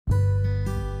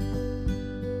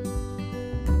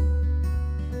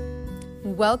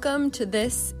Welcome to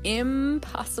this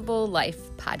Impossible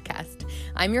Life podcast.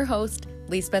 I'm your host,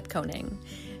 Lisbeth Koning.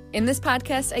 In this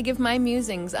podcast, I give my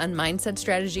musings on mindset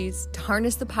strategies to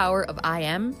harness the power of I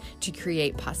am to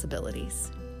create possibilities.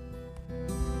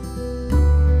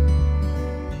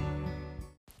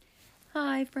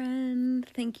 Hi, friend.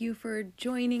 Thank you for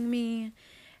joining me.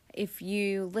 If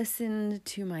you listened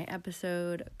to my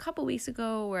episode a couple weeks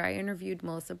ago where I interviewed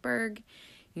Melissa Berg,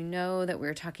 you know that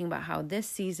we're talking about how this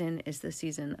season is the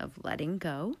season of letting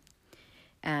go,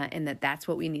 and that's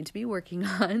what we need to be working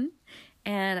on.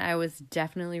 And I was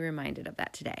definitely reminded of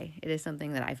that today. It is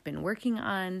something that I've been working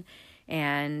on.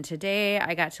 And today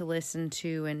I got to listen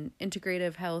to an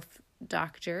integrative health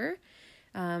doctor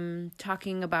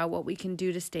talking about what we can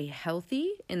do to stay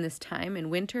healthy in this time in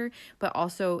winter, but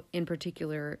also in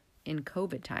particular in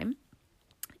COVID time.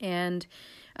 And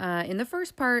in the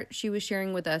first part, she was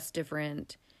sharing with us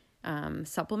different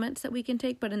supplements that we can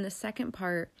take. But in the second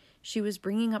part, she was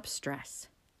bringing up stress.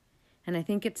 And I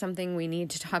think it's something we need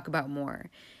to talk about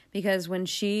more. Because when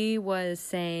she was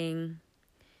saying,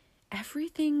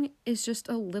 everything is just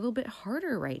a little bit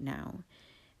harder right now.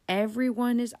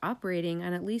 Everyone is operating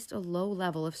on at least a low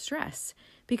level of stress.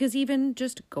 Because even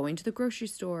just going to the grocery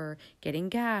store, getting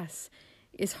gas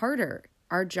is harder.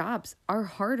 Our jobs are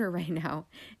harder right now.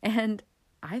 And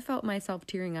I felt myself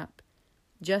tearing up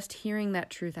just hearing that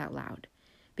truth out loud.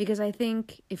 Because I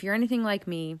think if you're anything like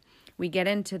me, we get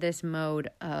into this mode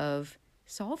of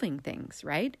solving things,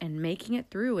 right? And making it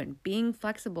through and being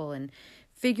flexible and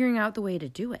figuring out the way to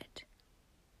do it.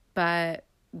 But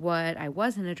what I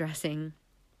wasn't addressing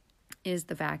is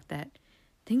the fact that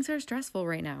things are stressful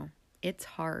right now. It's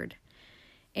hard.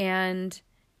 And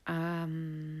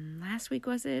last week,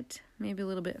 was it? Maybe a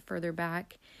little bit further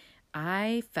back,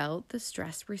 I felt the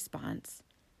stress response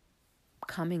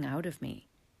coming out of me.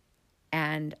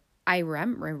 And I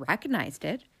recognized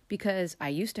it because I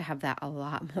used to have that a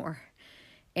lot more.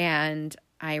 And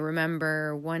I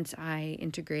remember once I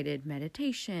integrated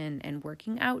meditation and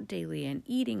working out daily and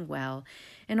eating well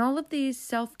and all of these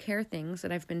self-care things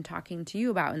that I've been talking to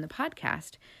you about in the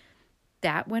podcast,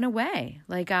 that went away.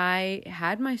 Like I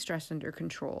had my stress under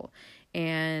control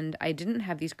and I didn't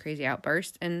have these crazy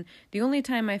outbursts. And the only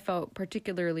time I felt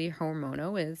particularly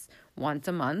hormonal is once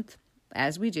a month,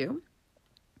 as we do.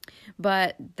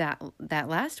 But that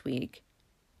last week,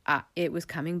 it was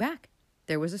coming back.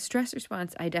 There was a stress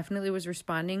response. I definitely was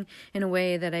responding in a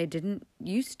way that I didn't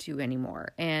used to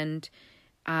anymore. And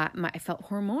I felt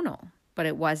hormonal, but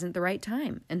it wasn't the right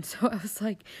time. And so I was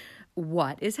like,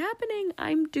 what is happening?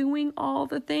 I'm doing all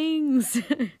the things.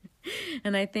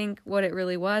 And I think what it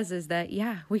really was is that,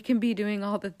 yeah, we can be doing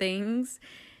all the things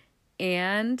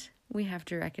and we have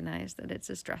to recognize that it's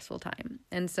a stressful time.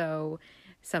 And so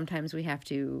sometimes we have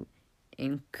to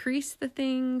increase the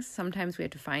things. Sometimes we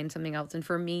have to find something else. And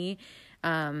for me,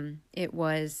 it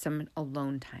was some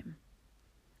alone time.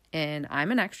 And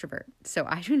I'm an extrovert, so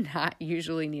I do not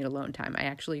usually need alone time. I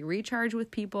actually recharge with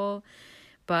people,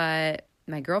 but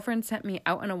my girlfriend sent me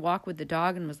out on a walk with the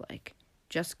dog and was like,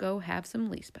 just go have some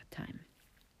Lisbeth time.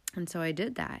 And so I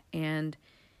did that, and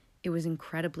it was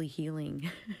incredibly healing.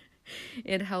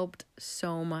 It helped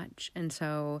so much. And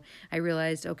so I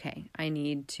realized, okay, I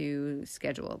need to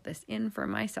schedule this in for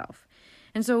myself.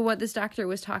 And so what this doctor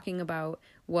was talking about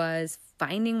was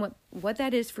finding what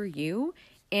that is for you,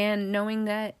 and knowing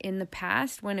that in the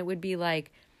past when it would be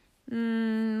like,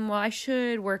 well, I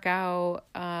should work out.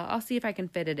 I'll see if I can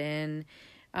fit it in.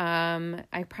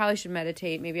 I probably should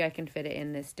meditate. Maybe I can fit it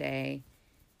in this day.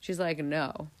 She's like,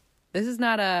 no, this is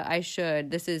not a I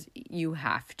should. This is you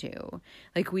have to.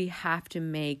 Like, we have to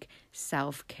make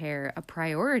self-care a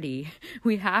priority.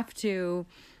 We have to,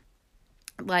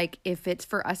 like, if it's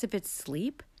for us, if it's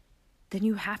sleep, then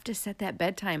you have to set that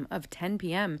bedtime of 10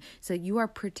 p.m. so you are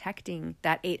protecting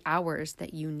that 8 hours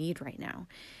that you need right now.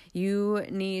 You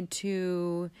need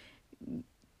to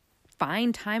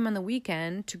find time on the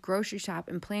weekend to grocery shop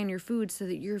and plan your food so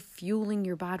that you're fueling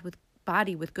your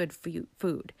body with good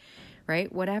food,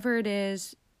 right? Whatever it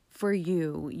is for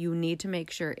you, you need to make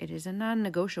sure it is a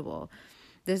non-negotiable.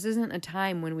 This isn't a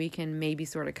time when we can maybe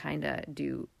sort of kind of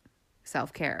do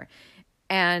self-care.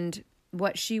 And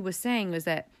what she was saying was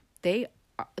that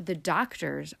the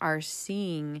doctors are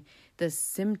seeing the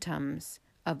symptoms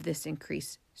of this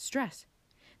increased stress.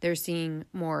 They're seeing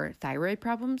more thyroid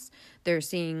problems. They're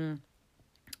seeing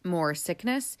more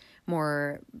sickness,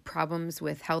 more problems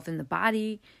with health in the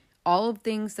body, all of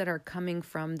things that are coming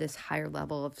from this higher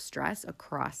level of stress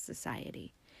across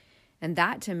society. And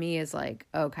that to me is like,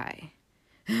 okay,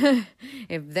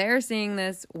 if they're seeing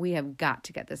this, we have got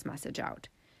to get this message out.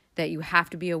 that you have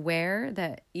to be aware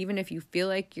that even if you feel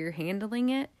like you're handling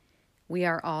it, we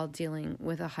are all dealing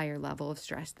with a higher level of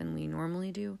stress than we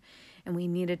normally do. And we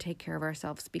need to take care of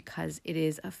ourselves because it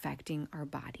is affecting our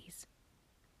bodies.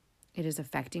 It is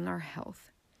affecting our health.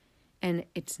 And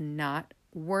it's not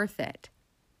worth it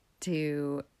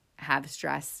to have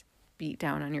stress beat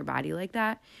down on your body like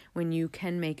that when you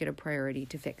can make it a priority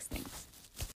to fix things.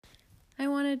 I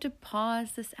wanted to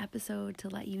pause this episode to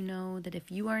let you know that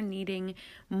if you are needing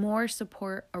more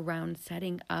support around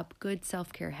setting up good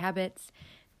self-care habits,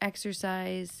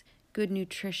 exercise, good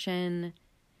nutrition,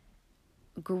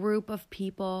 group of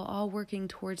people all working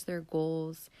towards their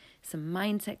goals, some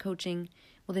mindset coaching,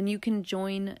 well, then you can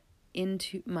join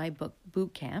into my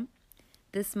boot camp.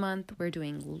 This month, we're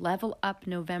doing Level Up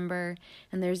November,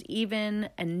 and there's even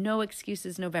a No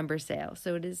Excuses November sale.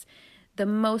 So it is the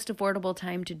most affordable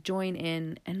time to join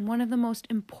in and one of the most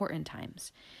important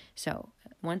times. So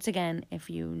once again, if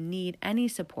you need any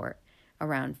support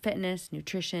around fitness,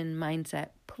 nutrition,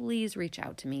 mindset, please reach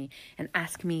out to me and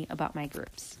ask me about my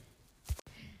groups.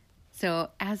 So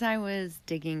as I was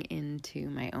digging into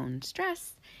my own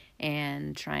stress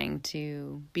and trying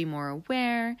to be more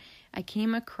aware, I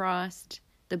came across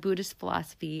the Buddhist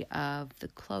philosophy of the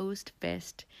closed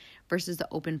fist versus the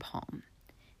open palm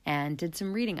and did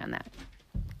some reading on that.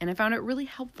 And I found it really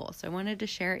helpful, so I wanted to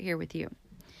share it here with you.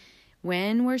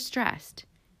 When we're stressed,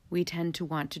 we tend to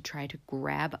want to try to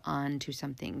grab onto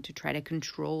something, to try to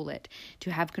control it,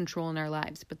 to have control in our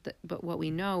lives. But what we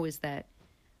know is that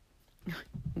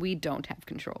we don't have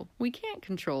control. We can't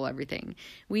control everything.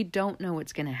 We don't know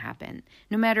what's going to happen.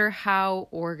 No matter how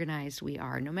organized we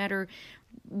are, no matter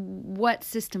what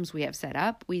systems we have set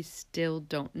up, we still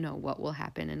don't know what will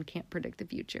happen and can't predict the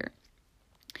future.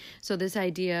 So this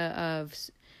idea of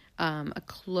a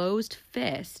closed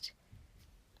fist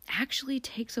actually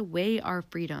takes away our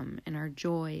freedom and our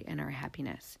joy and our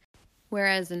happiness.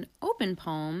 Whereas an open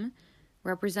palm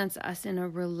represents us in a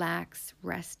relaxed,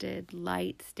 rested,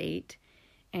 light state,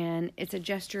 and it's a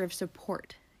gesture of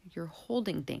support. You're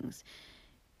holding things.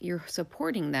 You're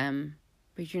supporting them,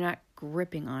 but you're not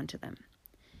gripping onto them.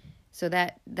 So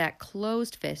that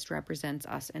closed fist represents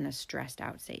us in a stressed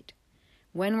out state.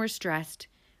 When we're stressed,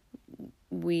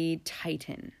 we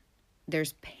tighten.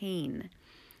 There's pain.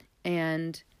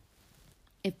 And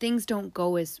if things don't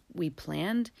go as we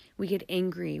planned, we get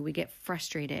angry, we get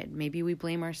frustrated. Maybe we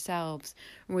blame ourselves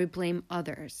or we blame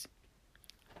others.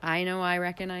 I know I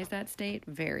recognize that state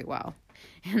very well.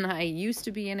 And I used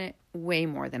to be in it way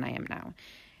more than I am now.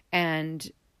 And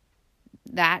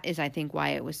that is, I think, why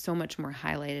it was so much more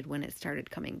highlighted when it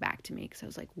started coming back to me. Because I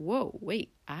was like, whoa,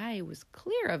 wait, I was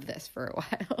clear of this for a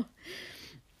while.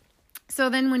 So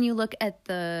then when you look at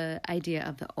the idea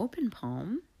of the open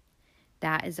palm,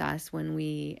 that is us when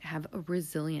we have a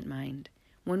resilient mind,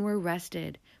 when we're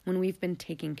rested, when we've been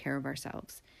taking care of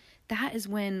ourselves. That is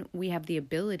when we have the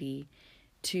ability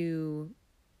to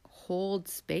hold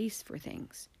space for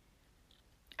things.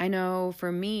 I know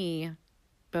for me,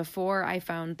 before I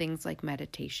found things like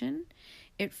meditation,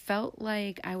 it felt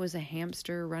like I was a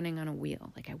hamster running on a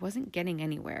wheel. Like I wasn't getting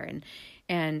anywhere.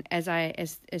 And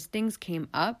as things came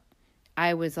up,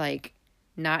 I was like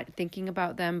not thinking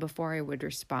about them before I would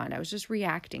respond. I was just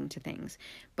reacting to things.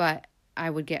 But I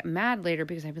would get mad later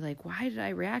because I'd be like, why did I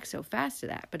react so fast to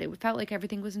that? But it felt like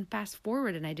everything was in fast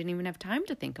forward and I didn't even have time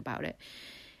to think about it.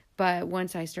 But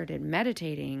once I started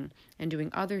meditating and doing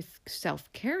other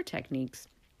self-care techniques,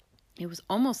 it was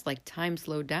almost like time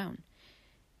slowed down.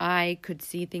 I could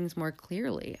see things more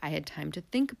clearly. I had time to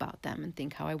think about them and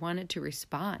think how I wanted to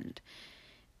respond.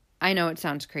 I know it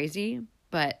sounds crazy,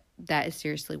 but that is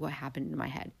seriously what happened in my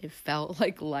head. It felt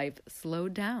like life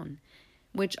slowed down,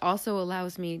 which also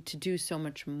allows me to do so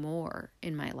much more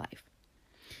in my life.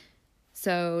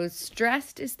 So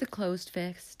stressed is the closed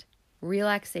fist.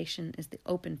 Relaxation is the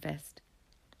open fist.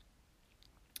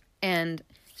 And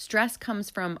stress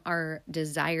comes from our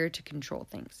desire to control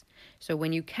things. So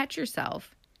when you catch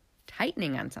yourself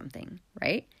tightening on something,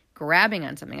 right? Grabbing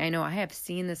on something. I know I have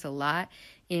seen this a lot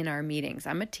in our meetings.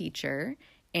 I'm a teacher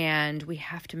and we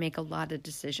have to make a lot of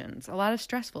decisions, a lot of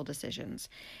stressful decisions.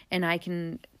 And I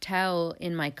can tell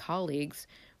in my colleagues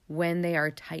when they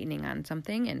are tightening on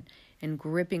something and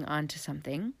gripping onto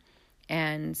something.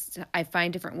 And I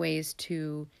find different ways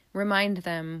to remind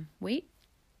them, wait,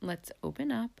 let's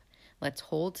open up. Let's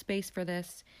hold space for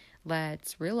this.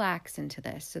 Let's relax into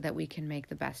this so that we can make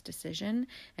the best decision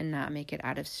and not make it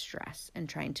out of stress and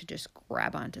trying to just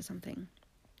grab onto something.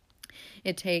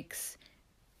 It takes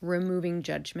removing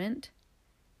judgment,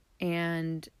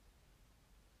 and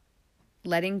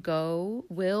letting go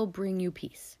will bring you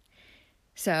peace.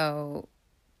 So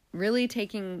really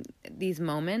taking these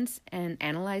moments and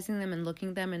analyzing them and looking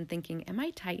at them and thinking, am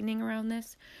I tightening around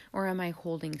this or am I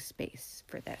holding space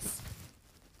for this?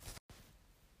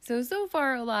 So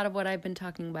far, a lot of what I've been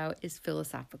talking about is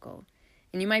philosophical.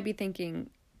 And you might be thinking,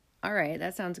 all right,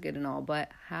 that sounds good and all, but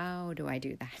how do I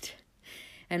do that?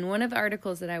 And one of the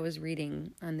articles that I was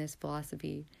reading on this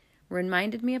philosophy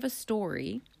reminded me of a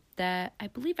story that I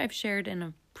believe I've shared in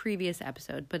a previous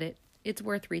episode, but it's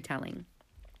worth retelling.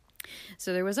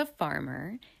 So there was a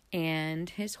farmer and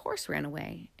his horse ran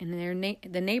away, and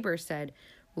the neighbor said,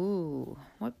 "Ooh,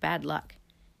 what bad luck."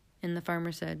 And the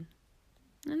farmer said,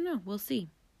 "I don't know, we'll see."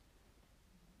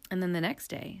 And then the next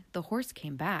day, the horse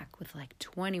came back with like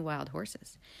 20 wild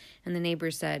horses. And the neighbor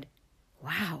said,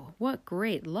 "Wow, what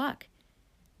great luck."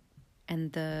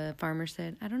 And the farmer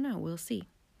said, "I don't know, we'll see."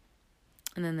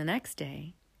 And then the next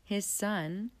day, his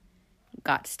son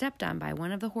got stepped on by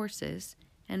one of the horses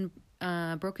and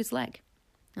broke his leg.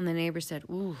 And the neighbor said,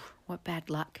 "Ooh, what bad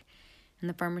luck." And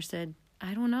the farmer said,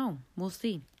 "I don't know, we'll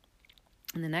see."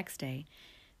 And the next day,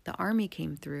 the army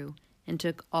came through and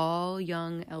took all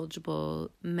young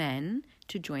eligible men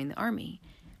to join the army.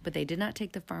 But they did not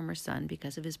take the farmer's son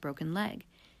because of his broken leg.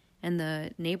 And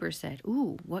the neighbor said,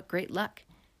 "Ooh, what great luck."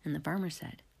 And the farmer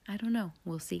said, "I don't know,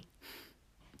 we'll see."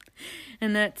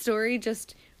 And that story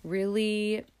just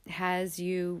really has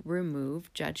you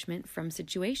remove judgment from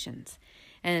situations.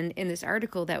 And in this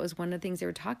article, that was one of the things they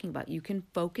were talking about. You can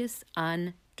focus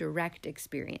on direct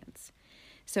experience.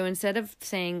 So instead of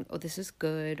saying, "Oh, this is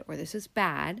good," or "this is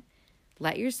bad,"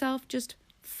 let yourself just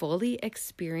fully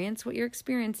experience what you're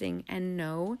experiencing and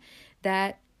know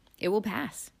that it will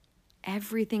pass.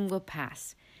 Everything will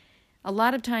pass. A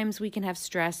lot of times we can have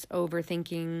stress over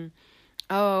thinking,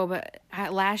 "Oh, but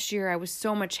last year I was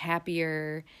so much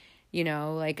happier,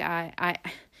 like I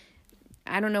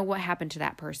don't know what happened to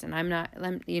that person." I'm not,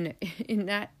 in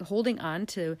that holding on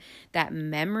to that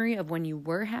memory of when you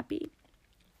were happy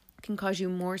can cause you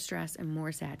more stress and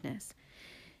more sadness.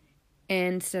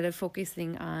 Instead of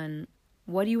focusing on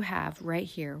what you have right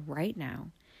here, right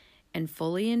now, and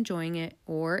fully enjoying it,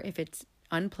 or if it's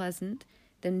unpleasant,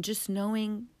 then just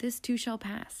knowing this too shall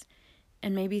pass,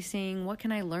 and maybe saying, what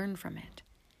can I learn from it?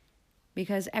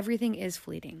 Because everything is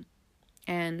fleeting,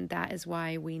 and that is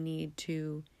why we need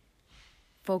to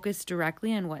focus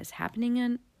directly on what is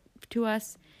happening to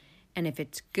us. And if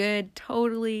it's good,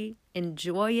 totally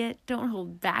enjoy it. Don't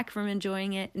hold back from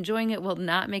enjoying it. Enjoying it will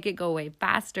not make it go away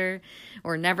faster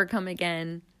or never come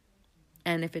again.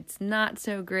 And if it's not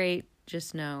so great,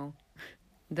 just know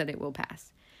that it will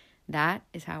pass. That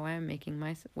is how I am making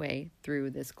my way through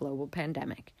this global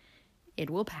pandemic. It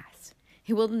will pass.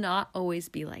 It will not always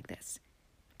be like this.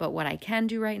 But what I can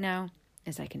do right now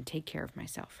is I can take care of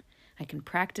myself. I can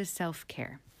practice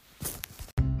self-care.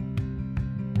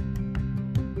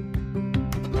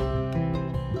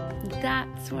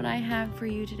 That's what I have for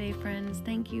you today, friends.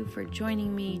 Thank you for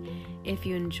joining me. If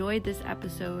you enjoyed this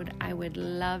episode, I would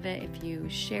love it if you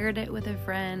shared it with a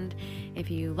friend, if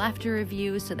you left a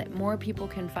review so that more people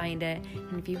can find it.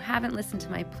 And if you haven't listened to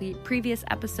my previous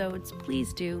episodes,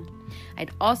 please do.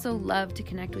 I'd also love to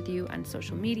connect with you on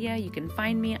social media. You can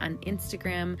find me on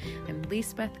Instagram. I'm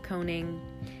Lisbeth Koning.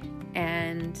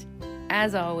 And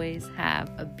as always,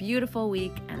 have a beautiful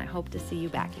week, and I hope to see you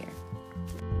back here.